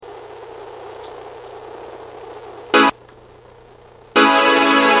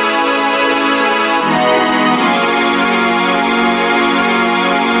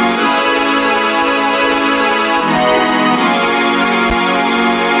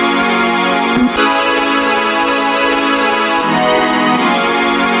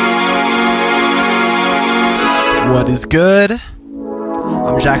is good?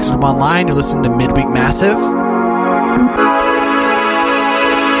 I'm Jackson from Online. You're listening to Midweek Massive on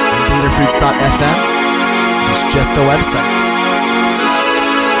datafruits.fm. It's just a website.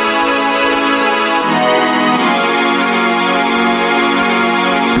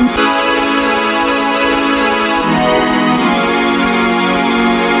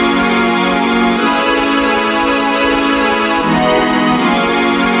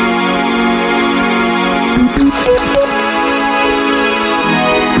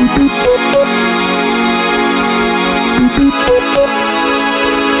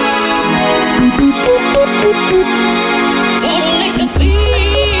 Total ecstasy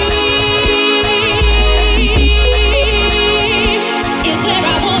is where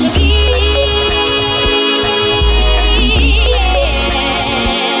I wanna be. Yeah.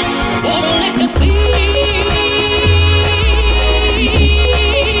 Total ecstasy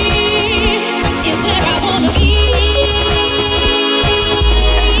is where I wanna be.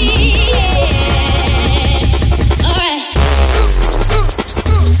 Yeah. All right.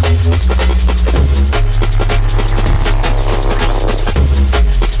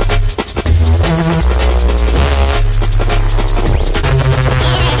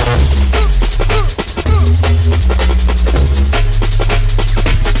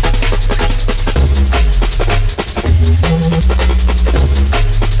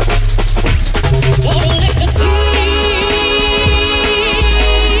 Total ecstasy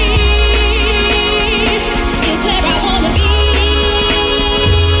is where I wanna be.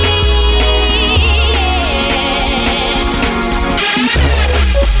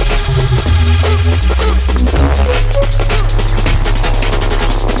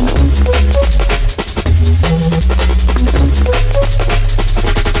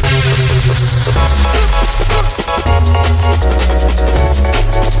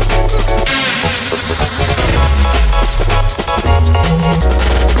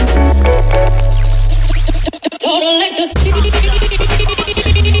 Total ecstasy is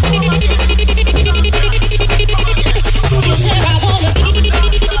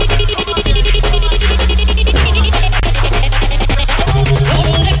where I wanna be.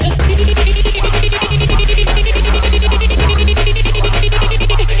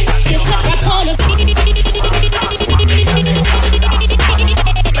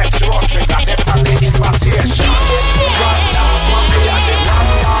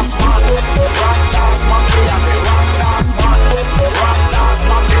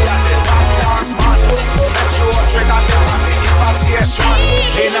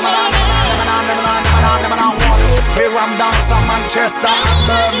 We ram dance on Manchester and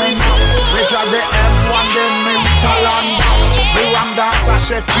Birmingham. We drag the M1 then we reach a London. We ram dance on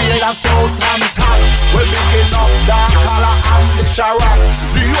Sheffield and Southampton. We begin up dark color and the Sharon.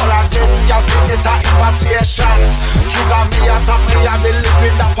 The whole of them y'all fit it a invitation. Sugar me a top me a the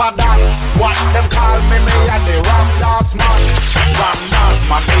living the padan. What them call me a the ram dance man. Ram dance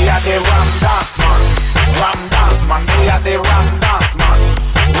man, me a the ram dance man. Ram dance man, me a the ram dance man.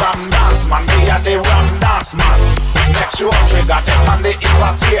 Ram dance man, me a the ram dance man. Make sure trigger them on the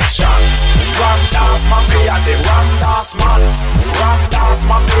invitation. Ram dance man, me a the ram dance man. Ram dance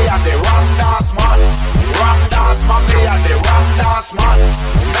man, me a the ram dance man. Ram dance man, me a the ram dance man.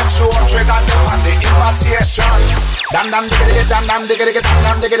 Make sure trigger them on the invitation. Dam diggity dam diggity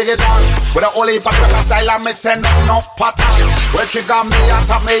dam diggity dam. With a holy patriarch style and me send enough pattern. Well trigger me and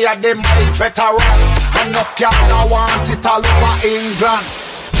top me a the mic veteran. Enough can I want it all over England.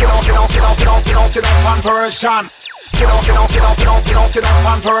 Sit down, sit down, sit down, sit down, sit down, sit down, conversion. Sit down, sit down, sit down, sit down, sit down, sit down,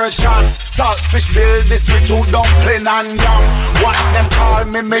 conversion. Saltfish build this with two dumpling and yam. What them call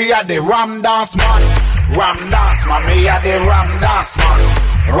me a the ram dance man. Ram dance man, me a the ram dance man.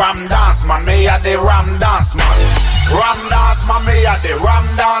 Ram dance man, me a the ram dance man. Ram dance man, me a the ram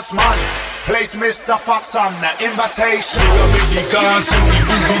dance man. Place Mr. Fox on the invitation. You make the cars and the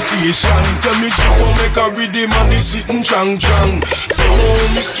invitation. Tell me you won't make a rhythm and the sitting chang chang. Don't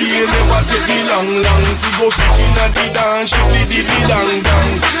know me stay never take the long long. If you go sitting at the dance, you did the dang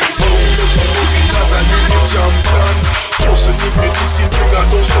dang. Oh, there's no music as I need the champion. Toasting with me, this is bring a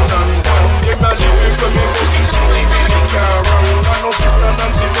toast to Dan Dan. Them a live when me go see the car round. I know sister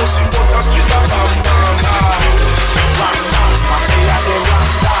Nancy no see but I still a bam bam. Ram dance man, me a the ram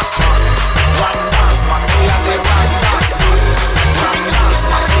dance man. Ram dance man, me a the ram dance man. Ram dance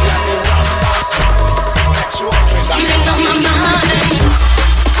man, me a the ram dance man. Make sure trigger Keep it on my mind.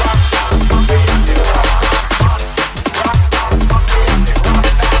 Ram dance man, me a the ram dance man. Ram dance man, me a the ram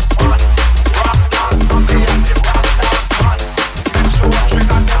dance man. Ram dance man, me a the ram dance man. Make sure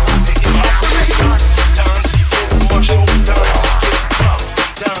trigger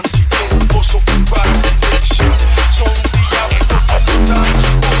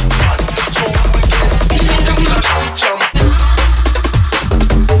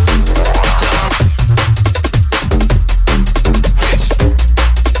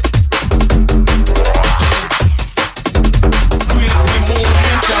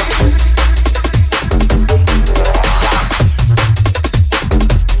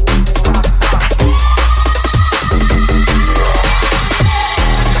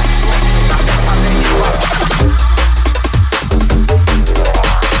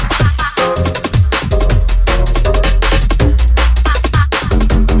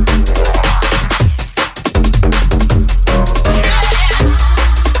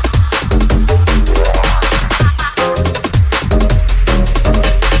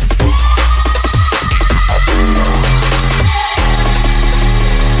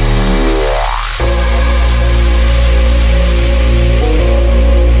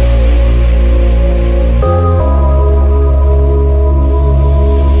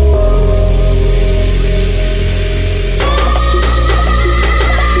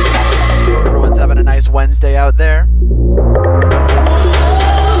Wednesday out there.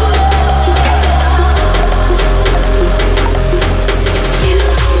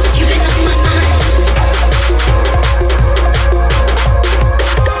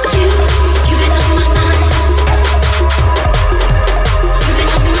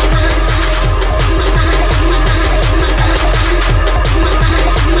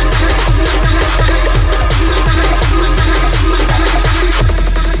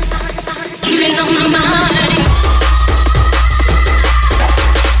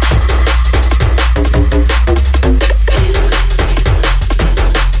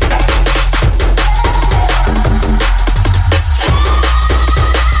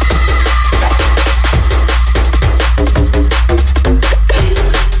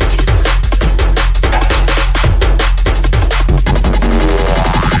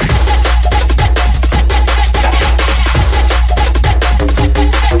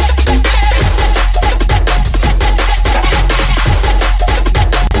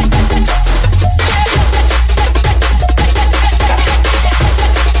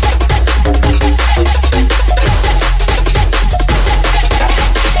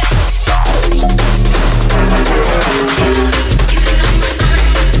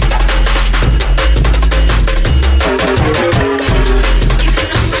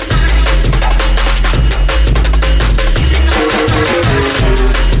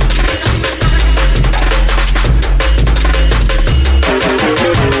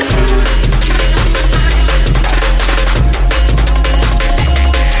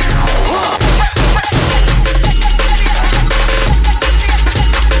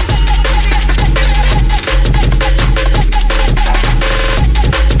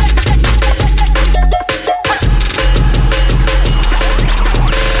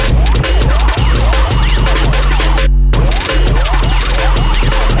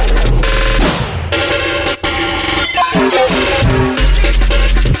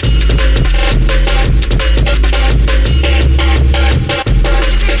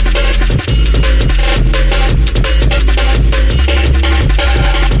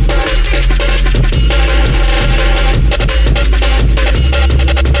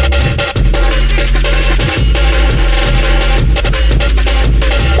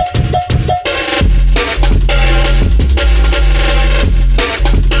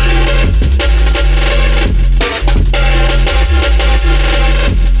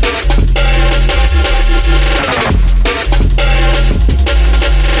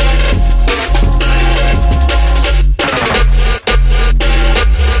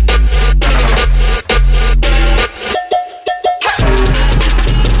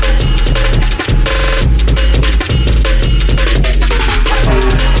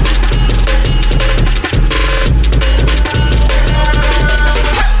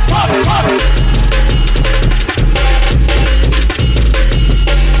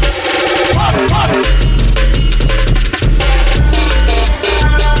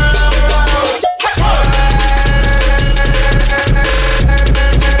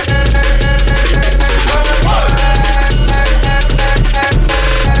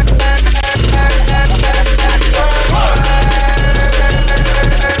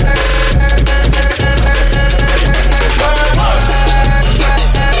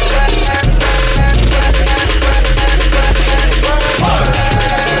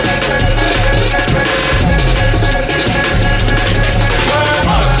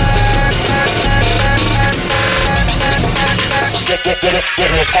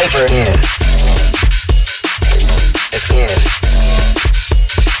 Getting this paper in. It's in.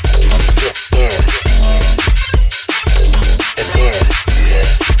 Get in. It's in.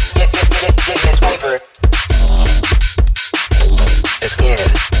 Getting this paper. It's in.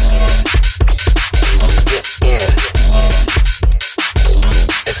 Get in.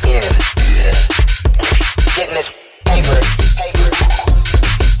 It's in. Getting this paper. Paper.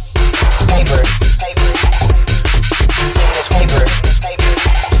 Paper. Paper. Getting this paper.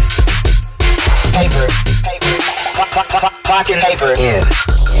 Paper, paper, clocking paper in.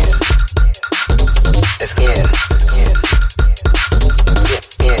 It's in. Get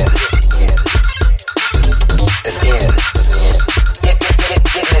in. It's in.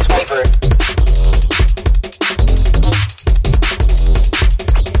 Getting this paper.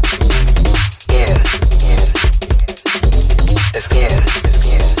 In. It's in.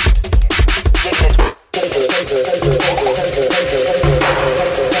 Getting this paper.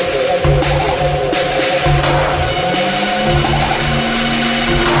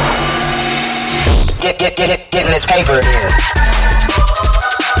 Getting this paper in.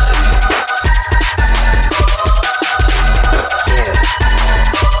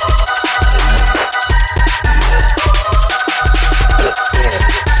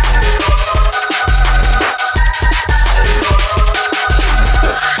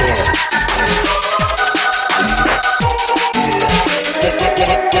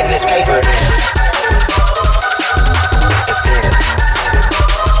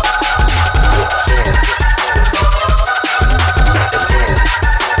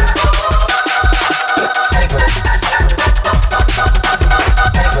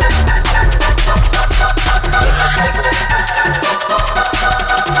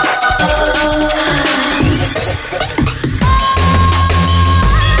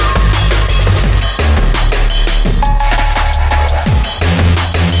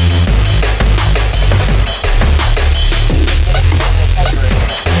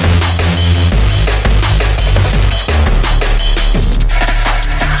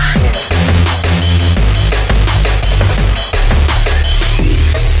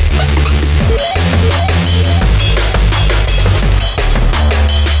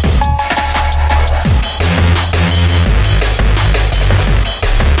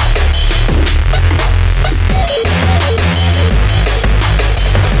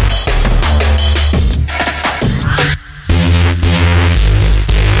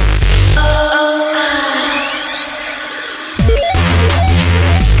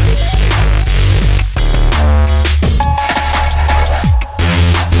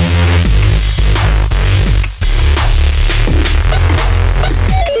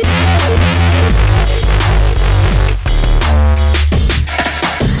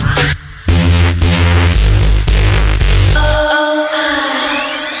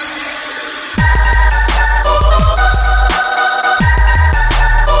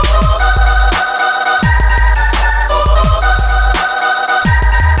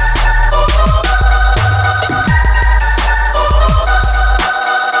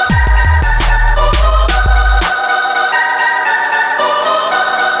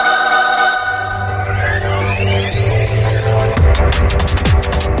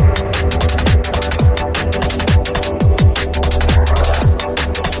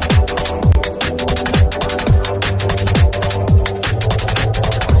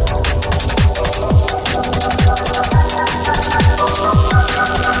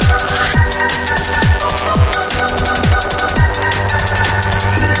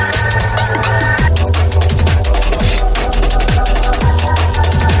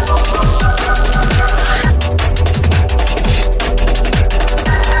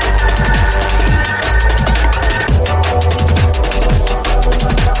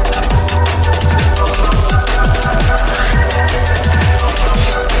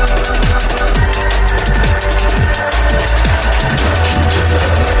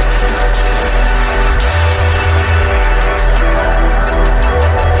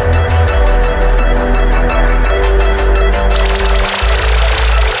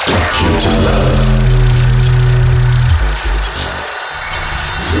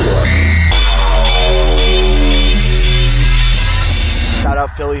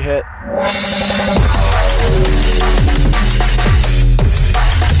 Philly hit.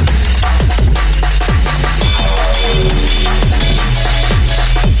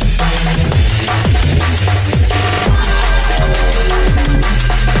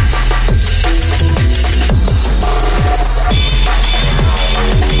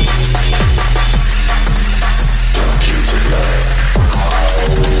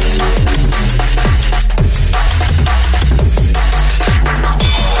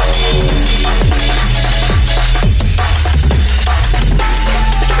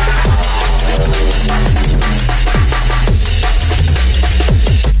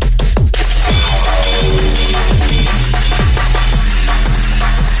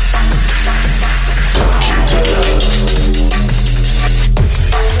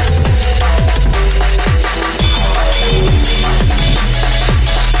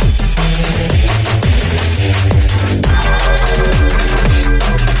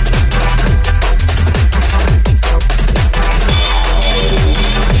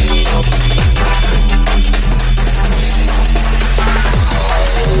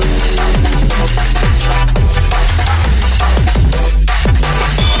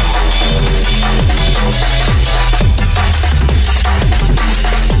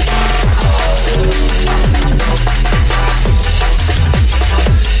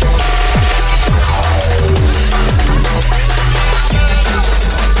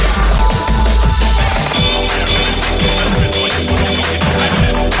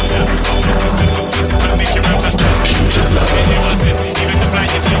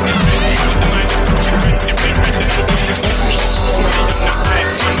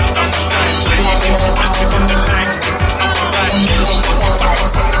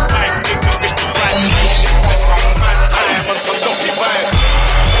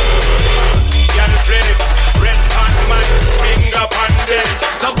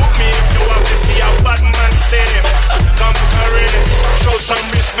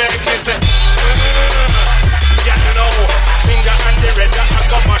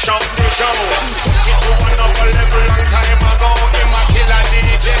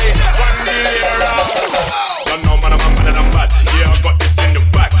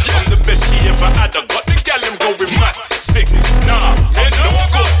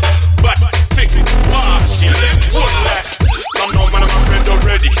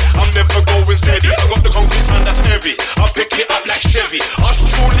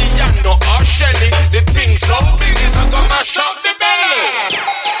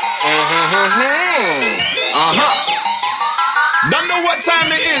 Don't know what time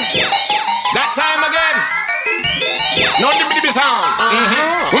it is. That time again. No dibby sound. Let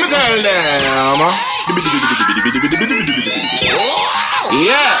me tell them.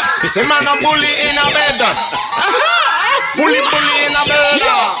 Yeah, it's a man a bully in a bed. Fully bully in a bed.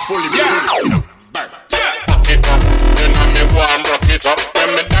 Fully bully. Back it up, then I me go and rock it up. When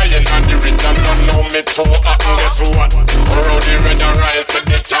me dying on the rhythm, don't know me too hot. And guess what? Around the red and rise to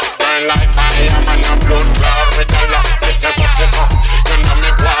the top. Burn like fire, man a blood clot with a lot. Me say rock it up, then I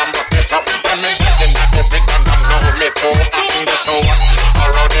me go and rock it up. When me dying on the rhythm, don't know me too hot. And guess what?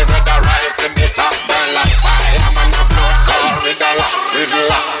 Around the red and rise to the top. Burn like fire, man a blood clot with a lot. With a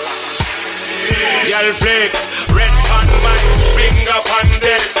lot. Y'all flex, red pan man, finger pan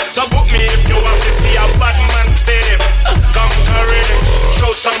decks. So book me if you want to see a bad man stay. Come carry,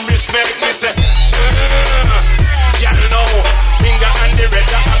 show some respect. Me say, y'all know, finger and the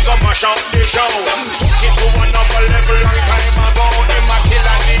red, I go mash up the show. Took it to another level long time ago. In my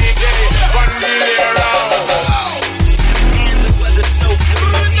killer DJ, Van Dilera. Man, the weather's so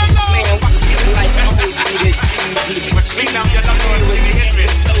crazy. Man, why feel like I always do this easy? But me now, you're not going to hit me.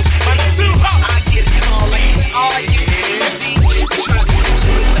 So crazy. I get it all like, are you easy? Try to get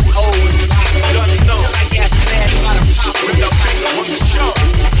you with the old. You know. I got fast by the pop with the face on the show.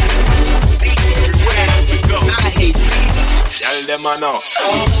 Where we go? I hate these. Tell them I know.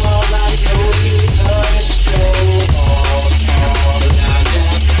 All I know is the show. All I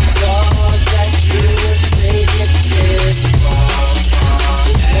know that you take it this far.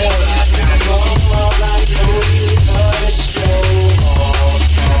 Hell, I know all I know is the show.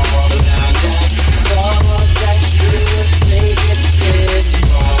 All I know that you take it this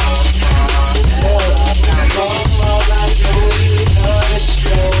far. Hell, I know all I know is the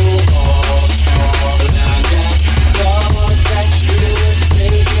show. All I know that you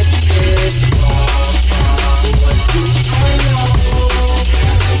take it this far.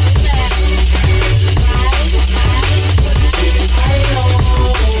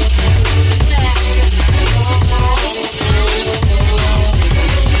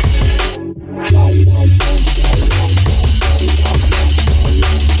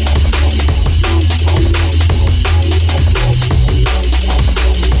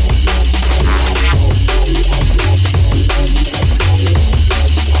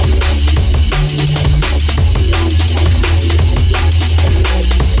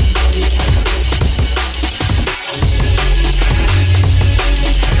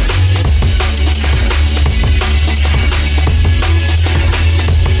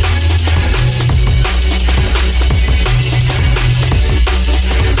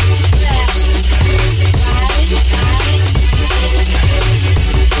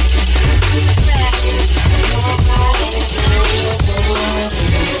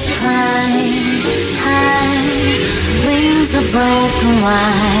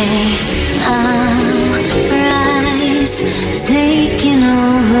 why I'll rise, taking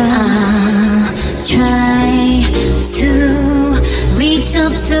over. I'll try to reach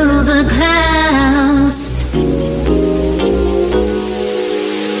up to the clouds,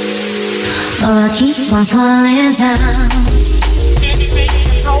 or I'll keep on falling down.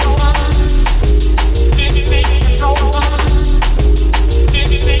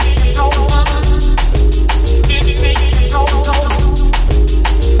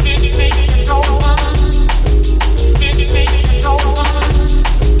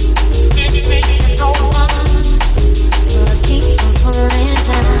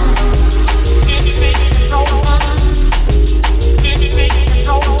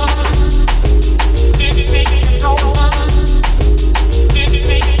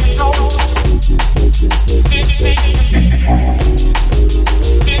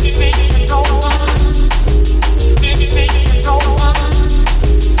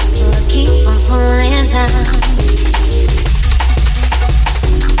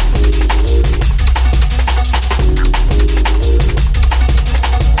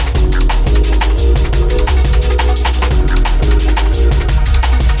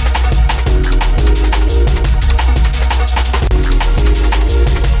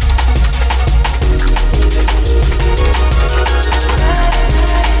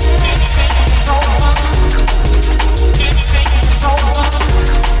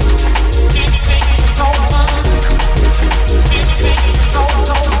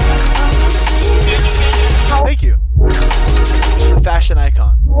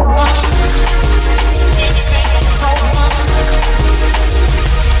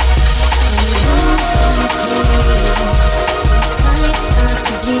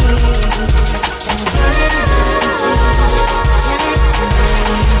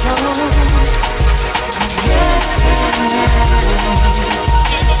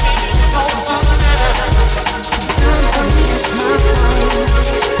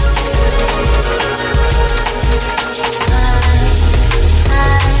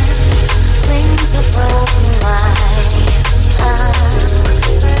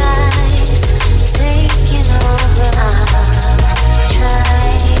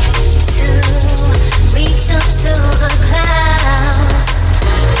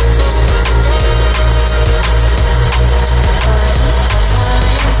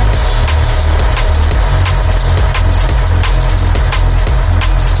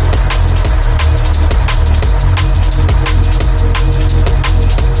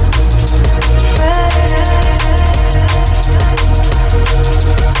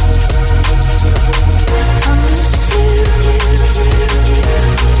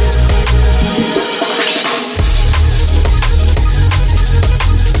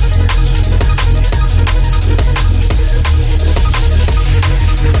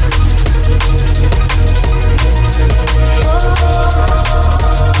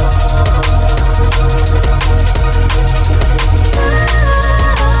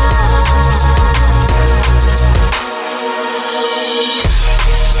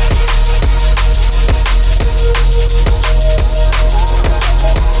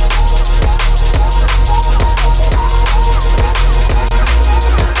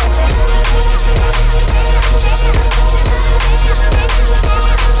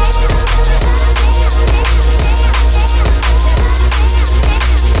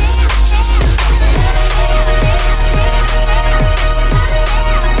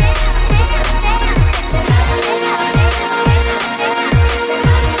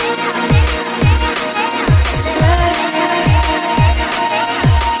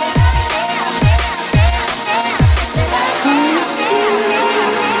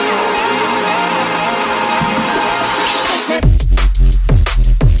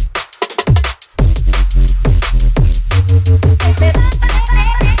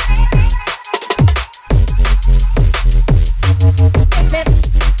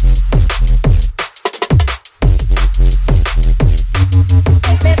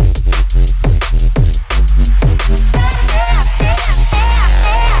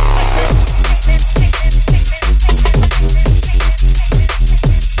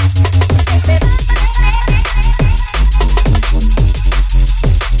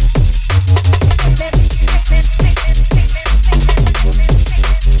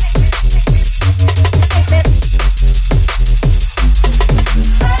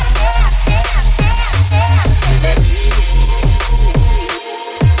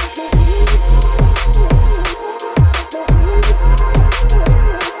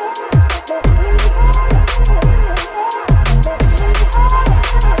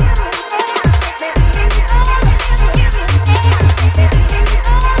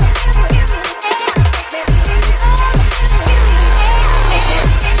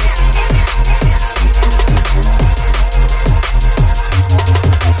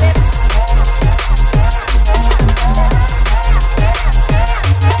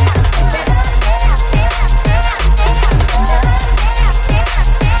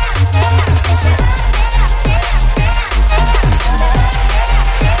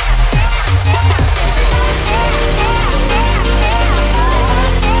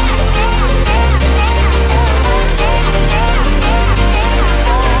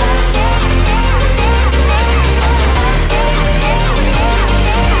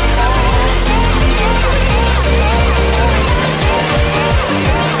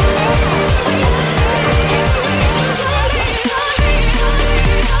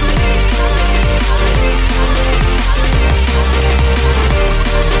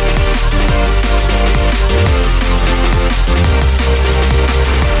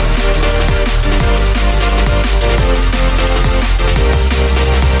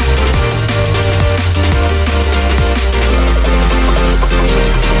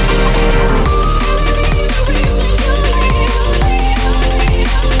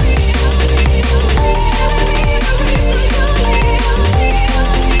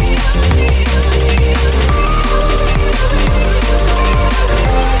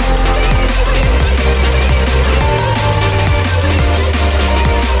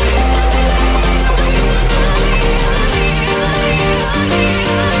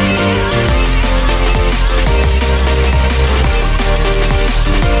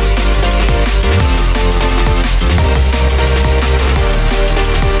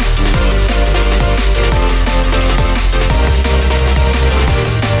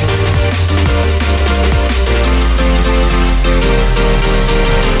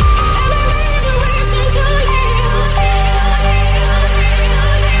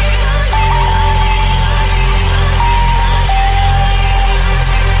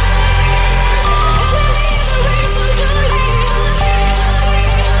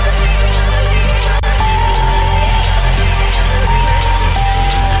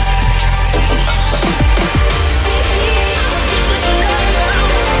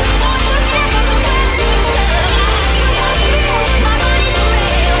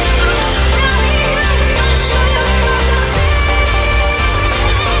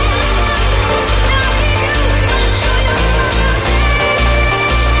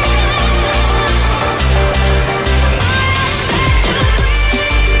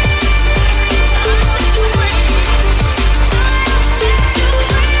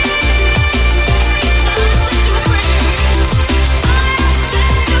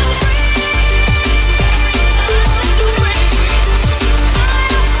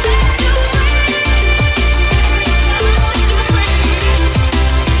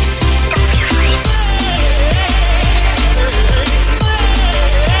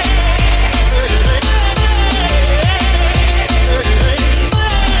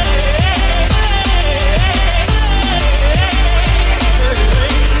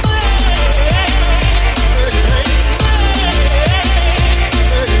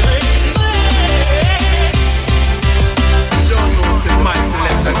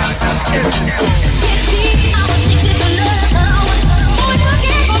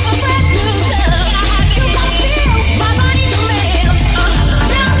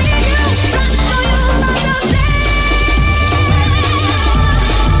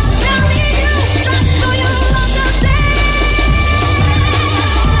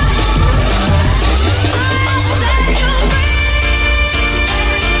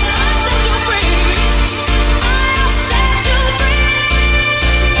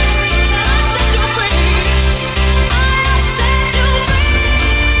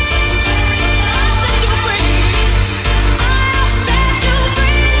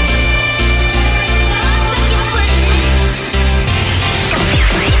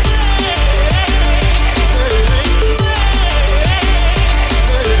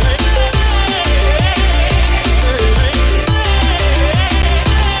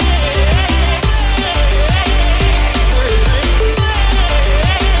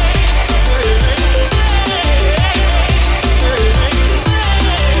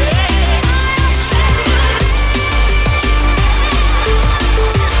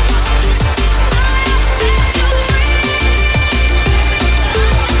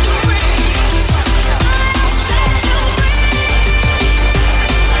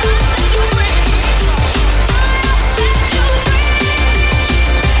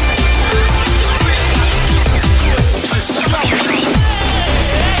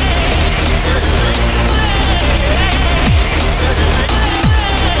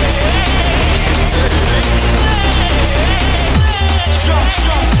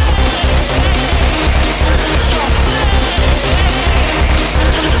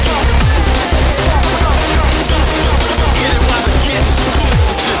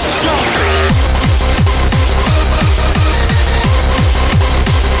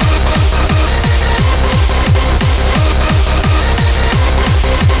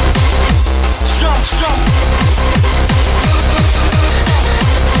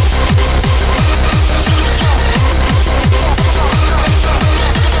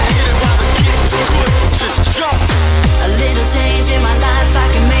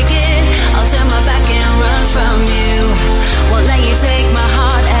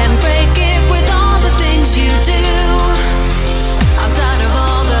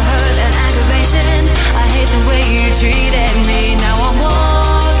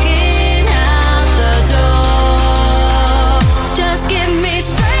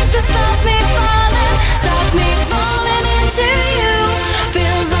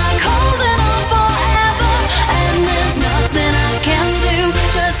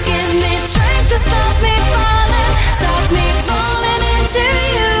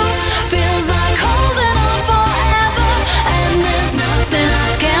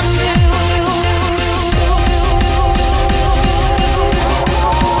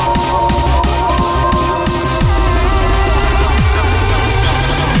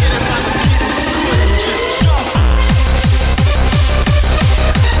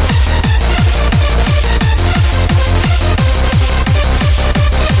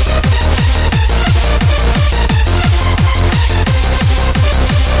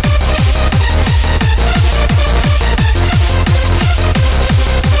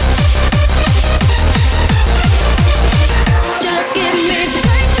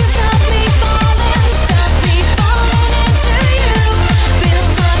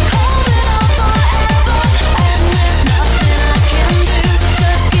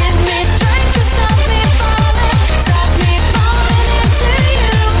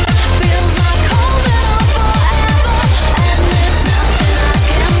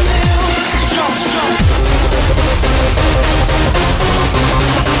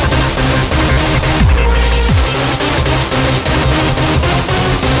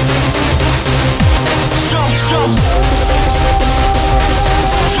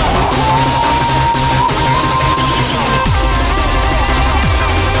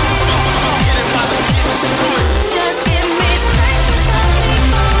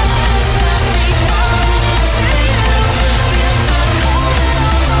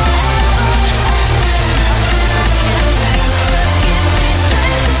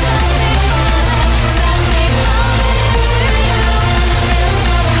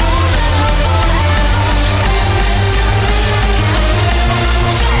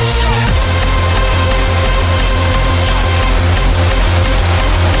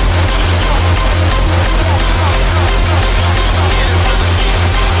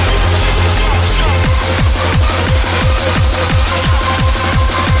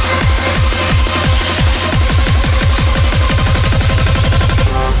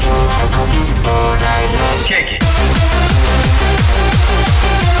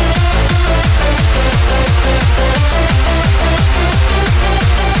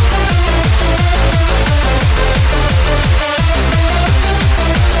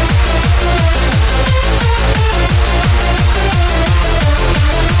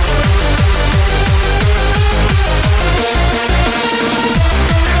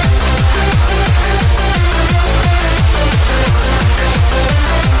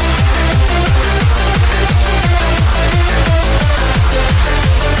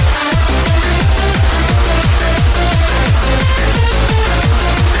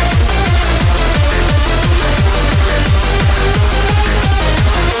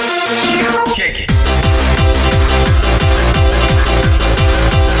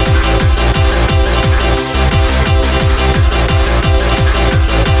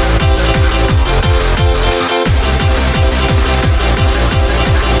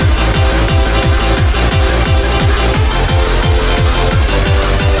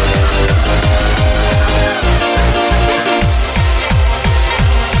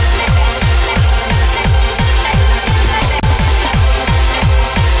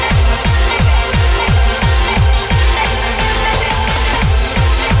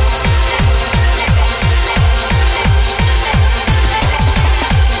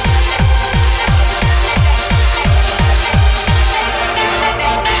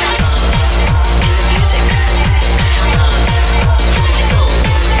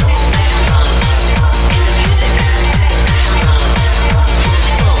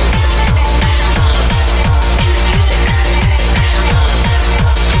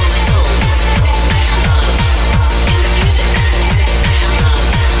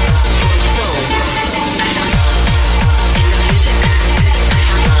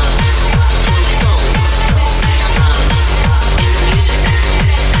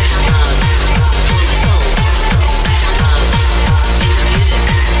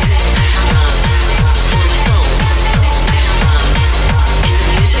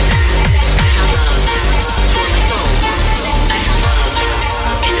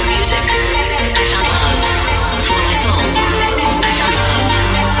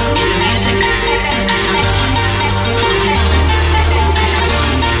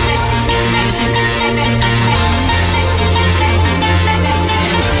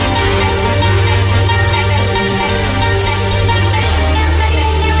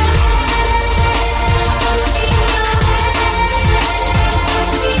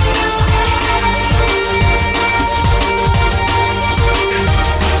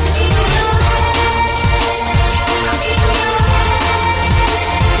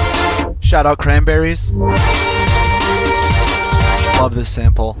 Shout out Cranberries. Love this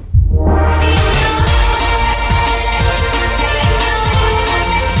sample.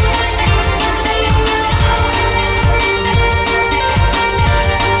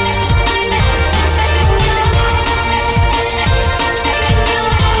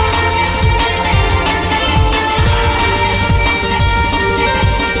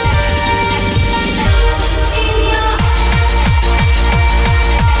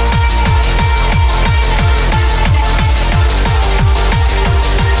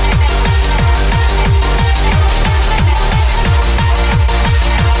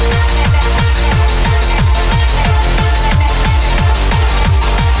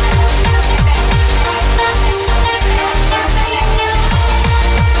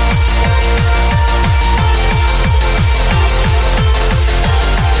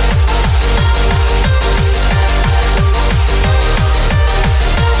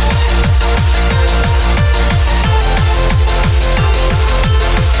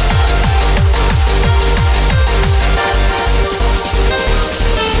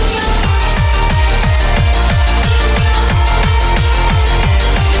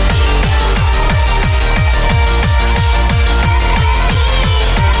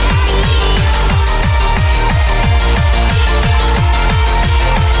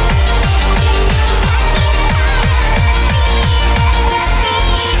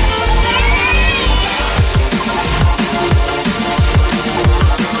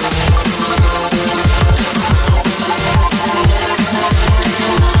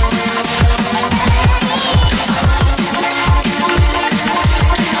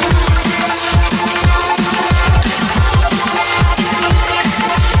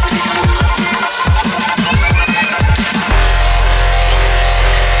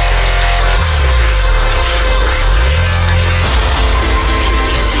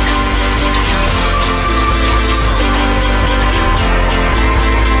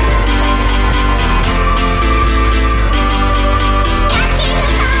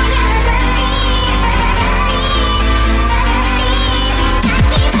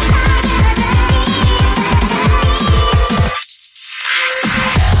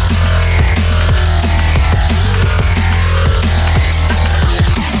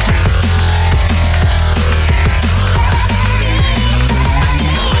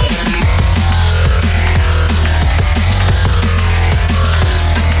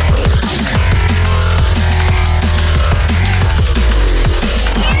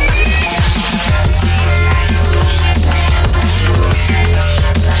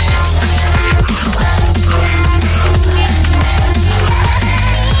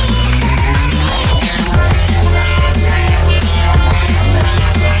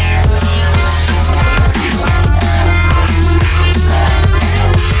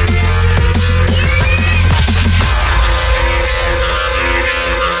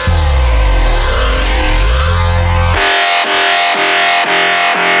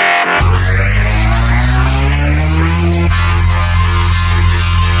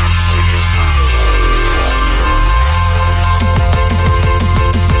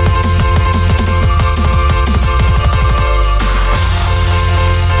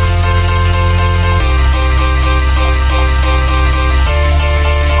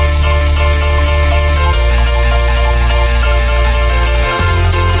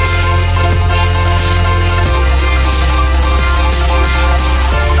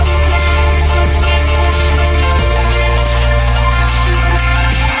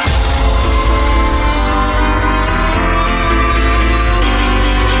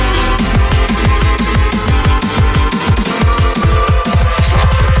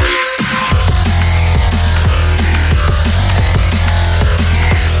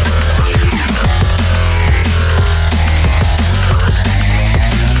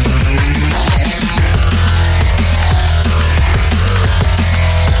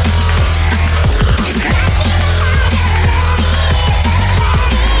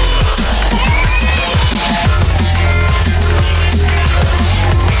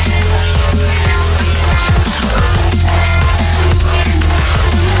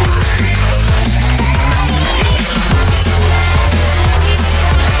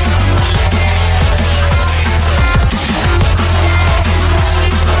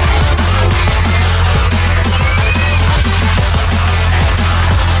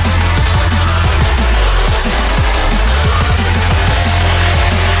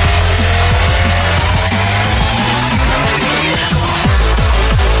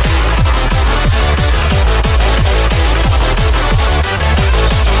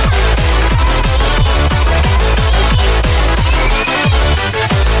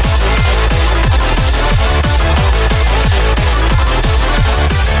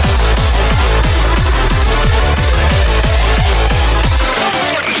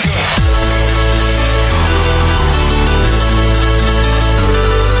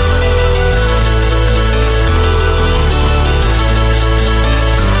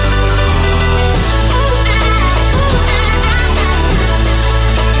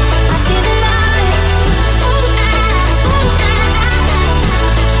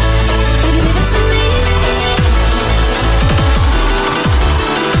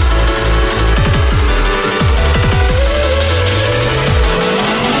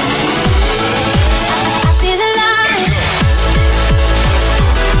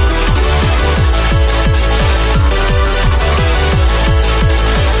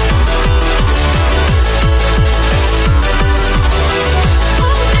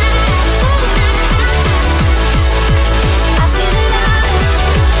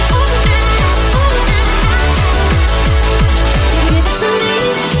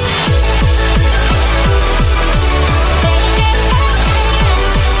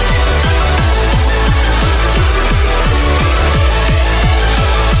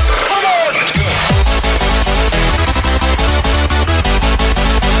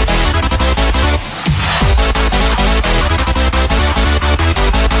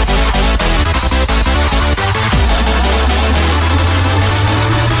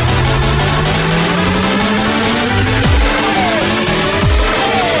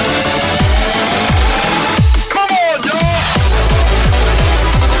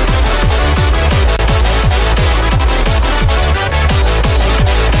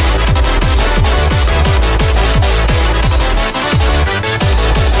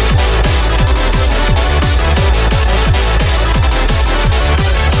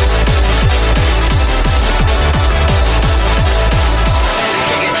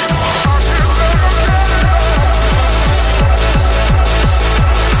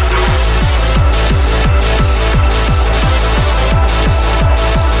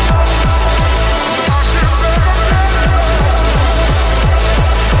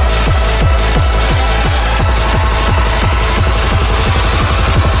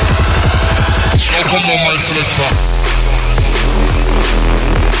 come on, my selector.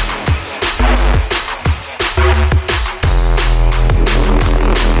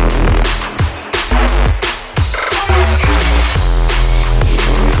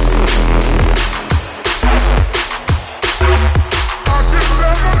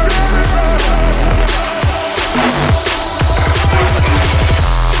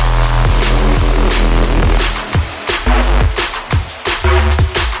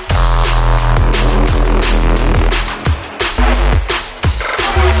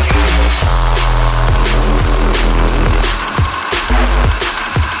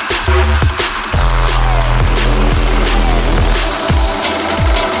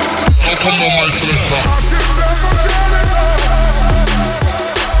 Come on, my selector.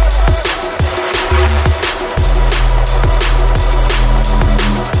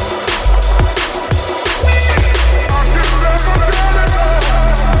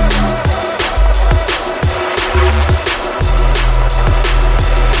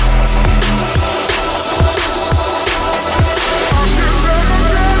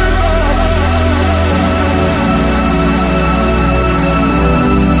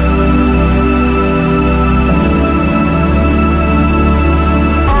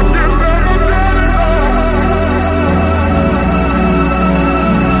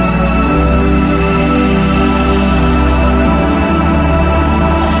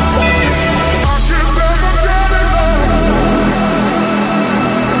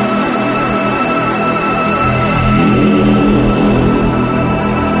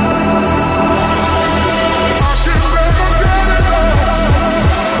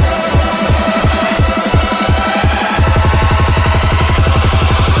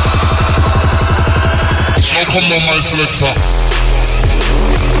 Come on, my selector.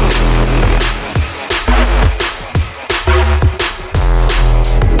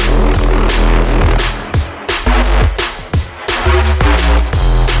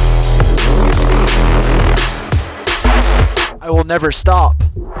 I will never stop.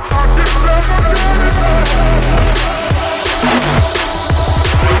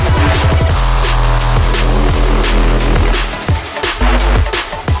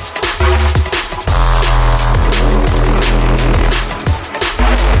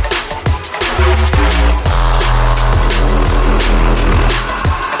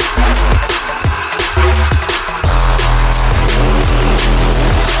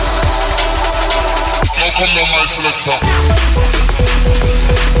 Come on, my selector.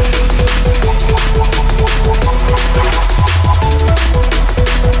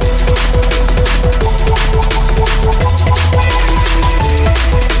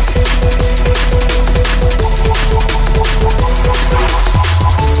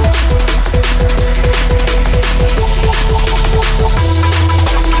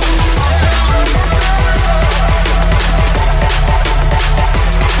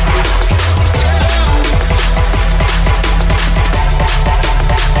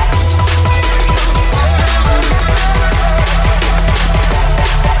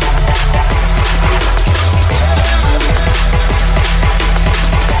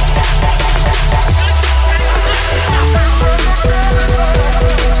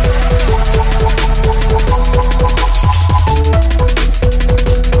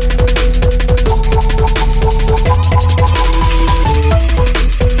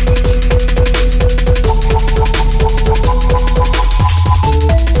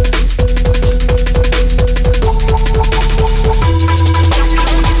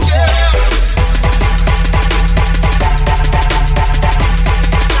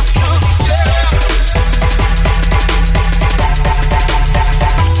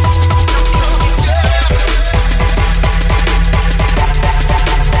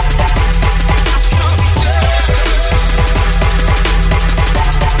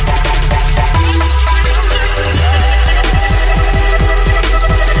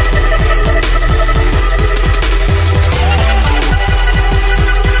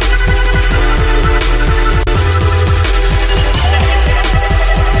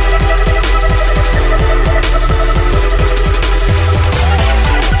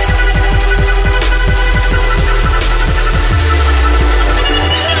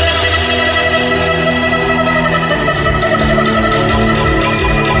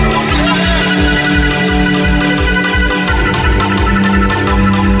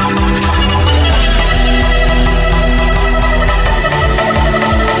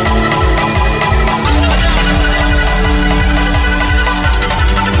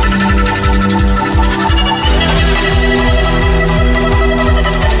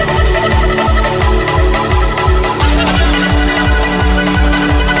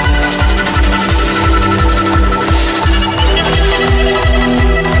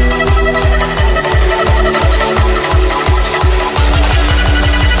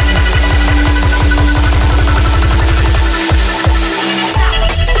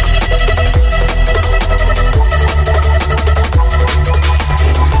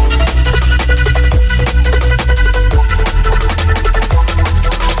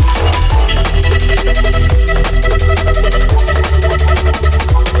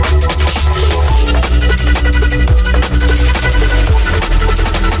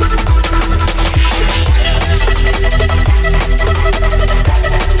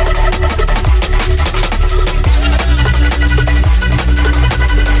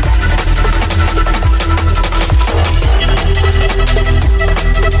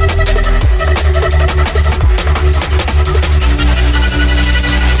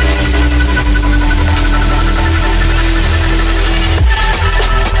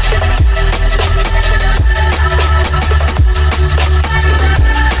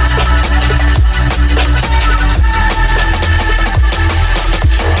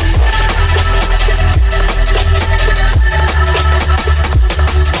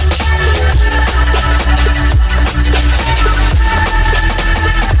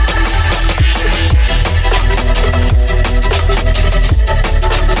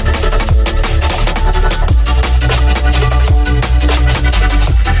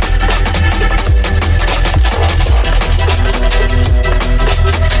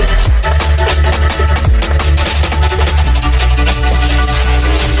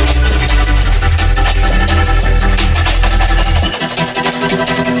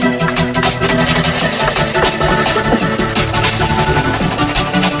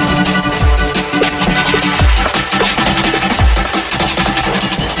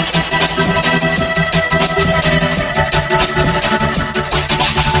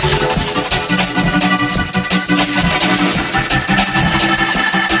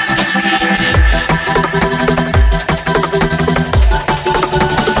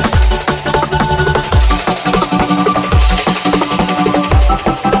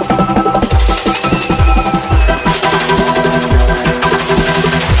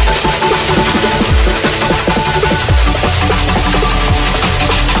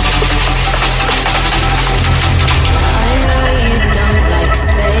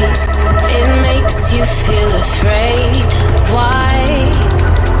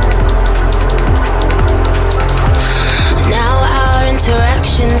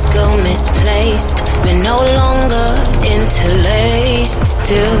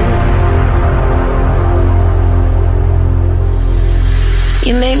 still.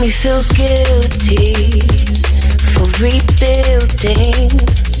 You make me feel guilty for rebuilding.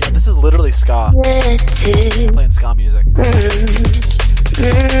 This is literally ska. Playing ska music. Pick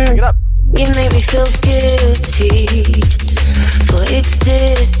it up. You make me feel guilty for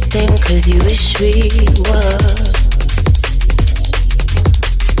existing, 'cause you wish we were.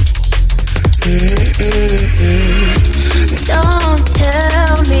 Don't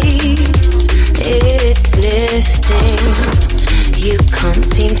tell me it's lifting. You can't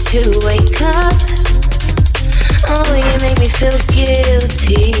seem to wake up. Oh, you make me feel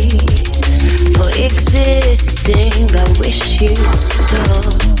guilty for existing. I wish you'd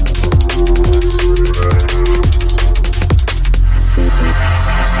stop.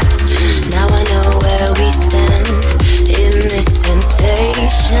 Now I know where we stand in this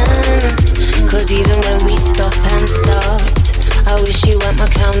sensation. 'Cause even when we stop and start, I wish you weren't my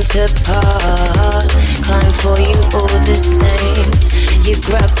counterpart. Climb for you all the same. You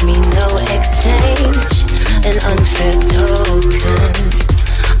grab me, no exchange. An unfair token.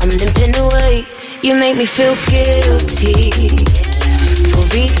 I'm limping away. You make me feel guilty for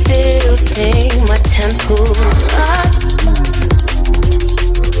rebuilding my temple up.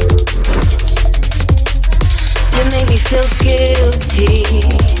 You make me feel guilty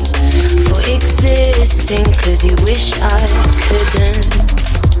for existing, 'cause you wish I couldn't.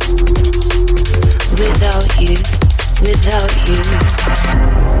 Without you, without you.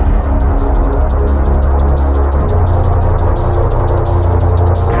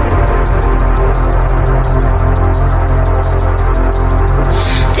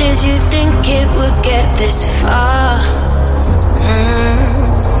 Did you think it would get this far?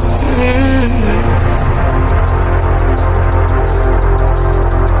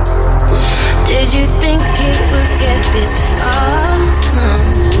 Did you think it would get this far?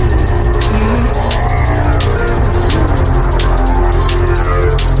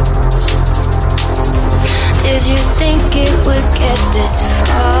 Did you think it would get this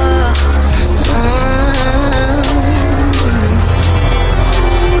far?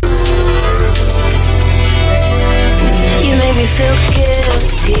 You make me feel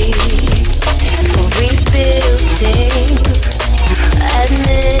guilty for rebuilding.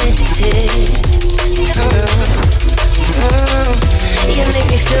 Admit it. You make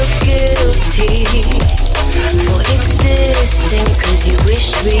me feel guilty for existing, 'cause you wish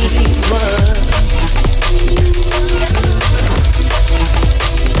we were.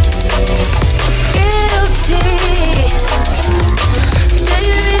 Guilty. Do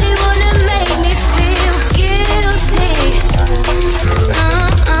you really wanna make me feel guilty?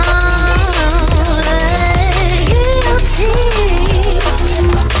 Guilty.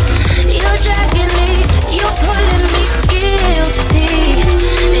 You're dragging me, you're pulling me guilty.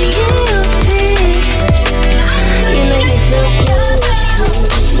 Guilty. You make me feel guilty.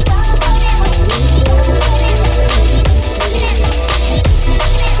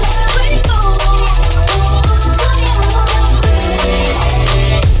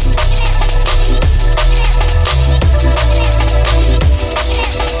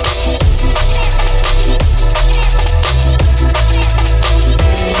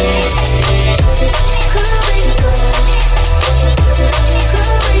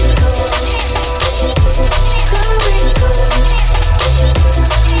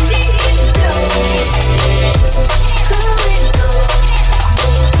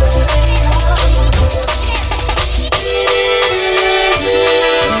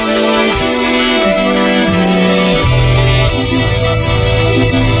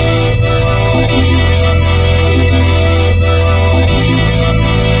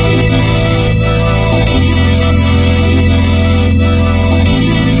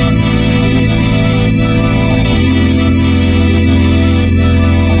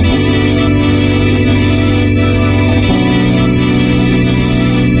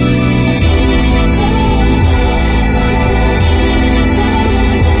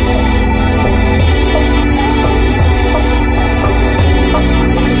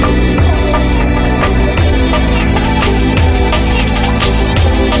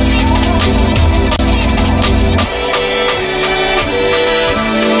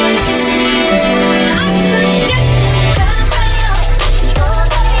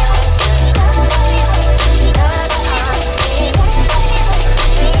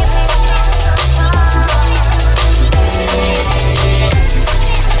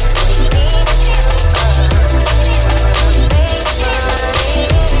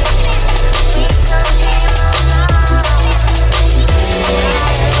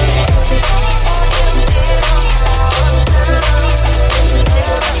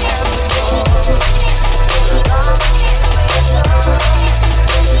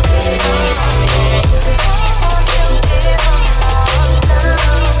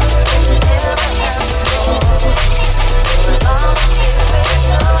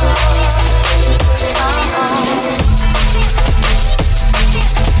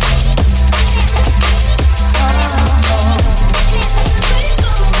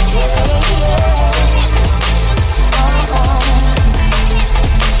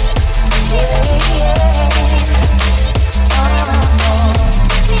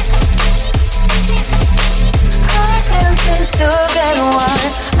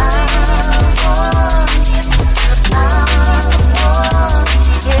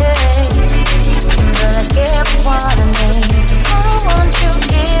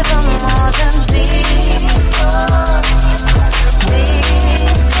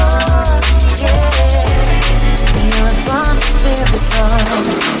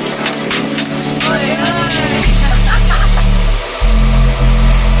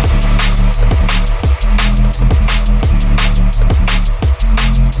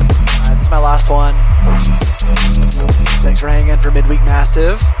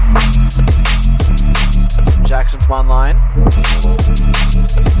 I'm Jackson from online. This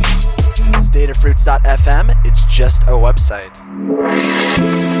is datafruits.fm. It's just a website.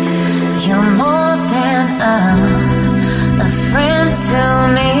 You're more than a friend to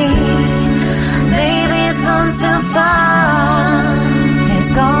me. Baby, it's gone too far.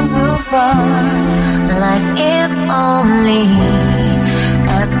 It's gone too far. Life is only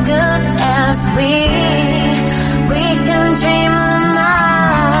as good as we can dream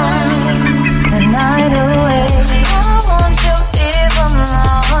the night away. I want you even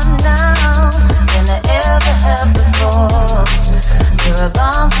more now than I ever have before. You're a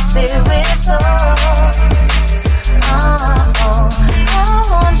bomb for spirit soul. I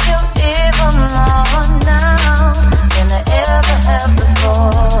want you even more now than I ever have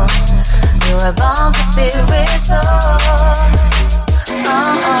before. You're a bomb for spirit soul.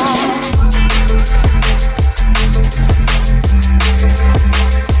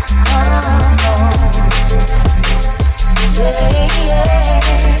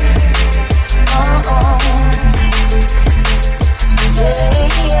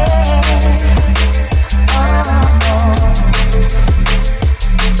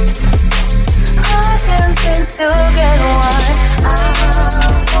 To get what I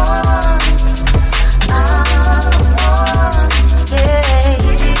want, yeah.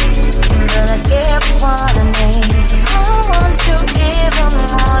 But I get what I need. I want you even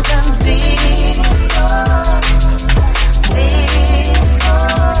more than before,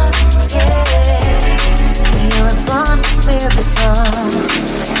 yeah. You're a bomb spirit song.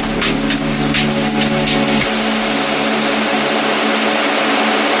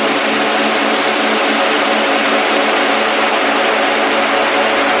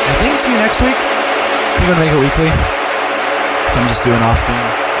 See you next week. I think I'm gonna make it weekly. So I'm just doing off theme.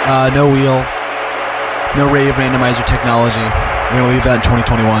 No wheel, no rave randomizer technology. We're gonna leave that in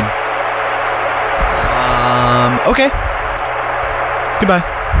 2021. Okay.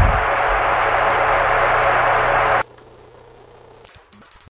 Goodbye.